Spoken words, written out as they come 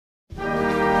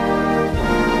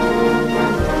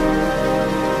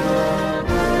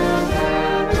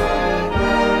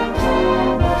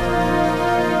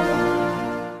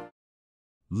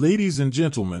Ladies and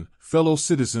gentlemen, fellow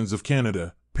citizens of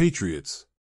Canada, patriots,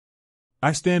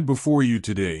 I stand before you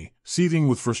today, seething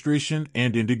with frustration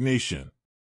and indignation.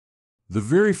 The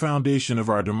very foundation of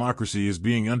our democracy is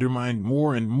being undermined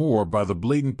more and more by the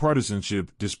blatant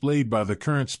partisanship displayed by the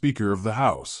current Speaker of the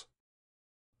House.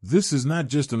 This is not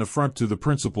just an affront to the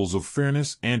principles of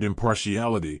fairness and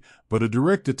impartiality, but a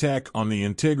direct attack on the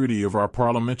integrity of our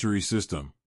parliamentary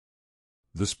system.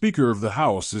 The Speaker of the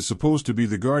House is supposed to be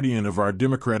the guardian of our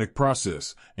democratic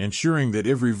process, ensuring that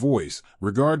every voice,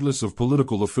 regardless of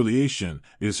political affiliation,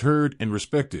 is heard and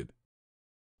respected.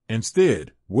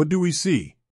 Instead, what do we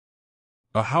see?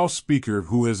 A House Speaker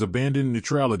who has abandoned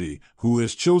neutrality, who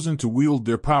has chosen to wield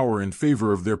their power in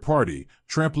favor of their party,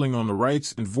 trampling on the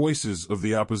rights and voices of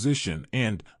the opposition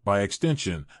and, by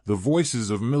extension, the voices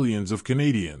of millions of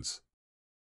Canadians.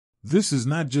 This is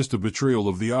not just a betrayal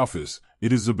of the office,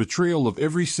 it is a betrayal of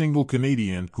every single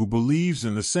Canadian who believes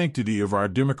in the sanctity of our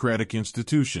democratic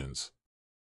institutions.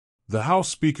 The House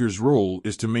Speaker's role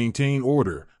is to maintain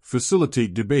order,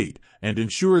 facilitate debate, and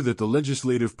ensure that the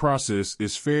legislative process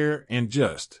is fair and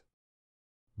just.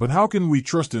 But how can we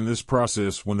trust in this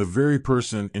process when the very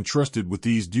person entrusted with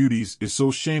these duties is so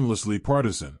shamelessly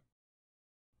partisan?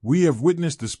 We have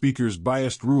witnessed the Speaker's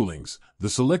biased rulings,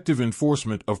 the selective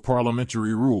enforcement of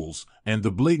parliamentary rules, and the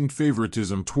blatant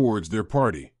favoritism towards their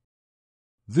party.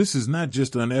 This is not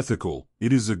just unethical,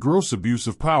 it is a gross abuse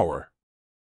of power.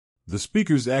 The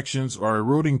Speaker's actions are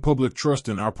eroding public trust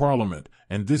in our Parliament,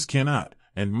 and this cannot,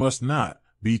 and must not,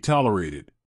 be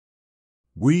tolerated.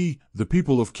 We, the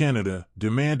people of Canada,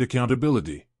 demand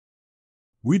accountability.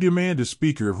 We demand a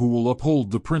Speaker who will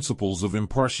uphold the principles of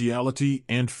impartiality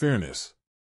and fairness.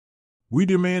 We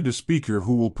demand a Speaker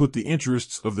who will put the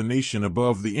interests of the nation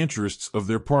above the interests of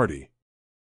their party.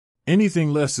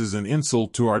 Anything less is an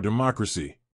insult to our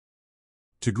democracy.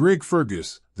 To Greg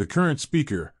Fergus, the current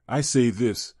Speaker, I say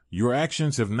this: your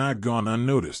actions have not gone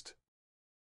unnoticed.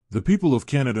 The people of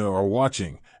Canada are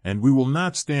watching, and we will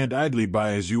not stand idly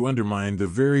by as you undermine the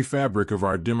very fabric of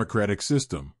our democratic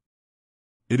system.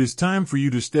 It is time for you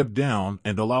to step down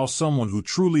and allow someone who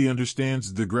truly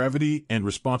understands the gravity and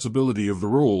responsibility of the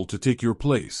role to take your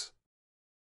place.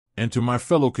 And to my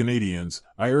fellow Canadians,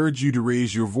 I urge you to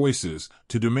raise your voices,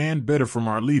 to demand better from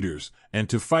our leaders, and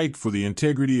to fight for the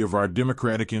integrity of our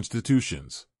democratic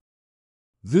institutions.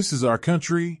 This is our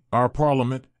country, our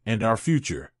Parliament, and our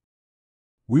future.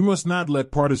 We must not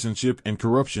let partisanship and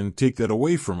corruption take that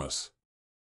away from us.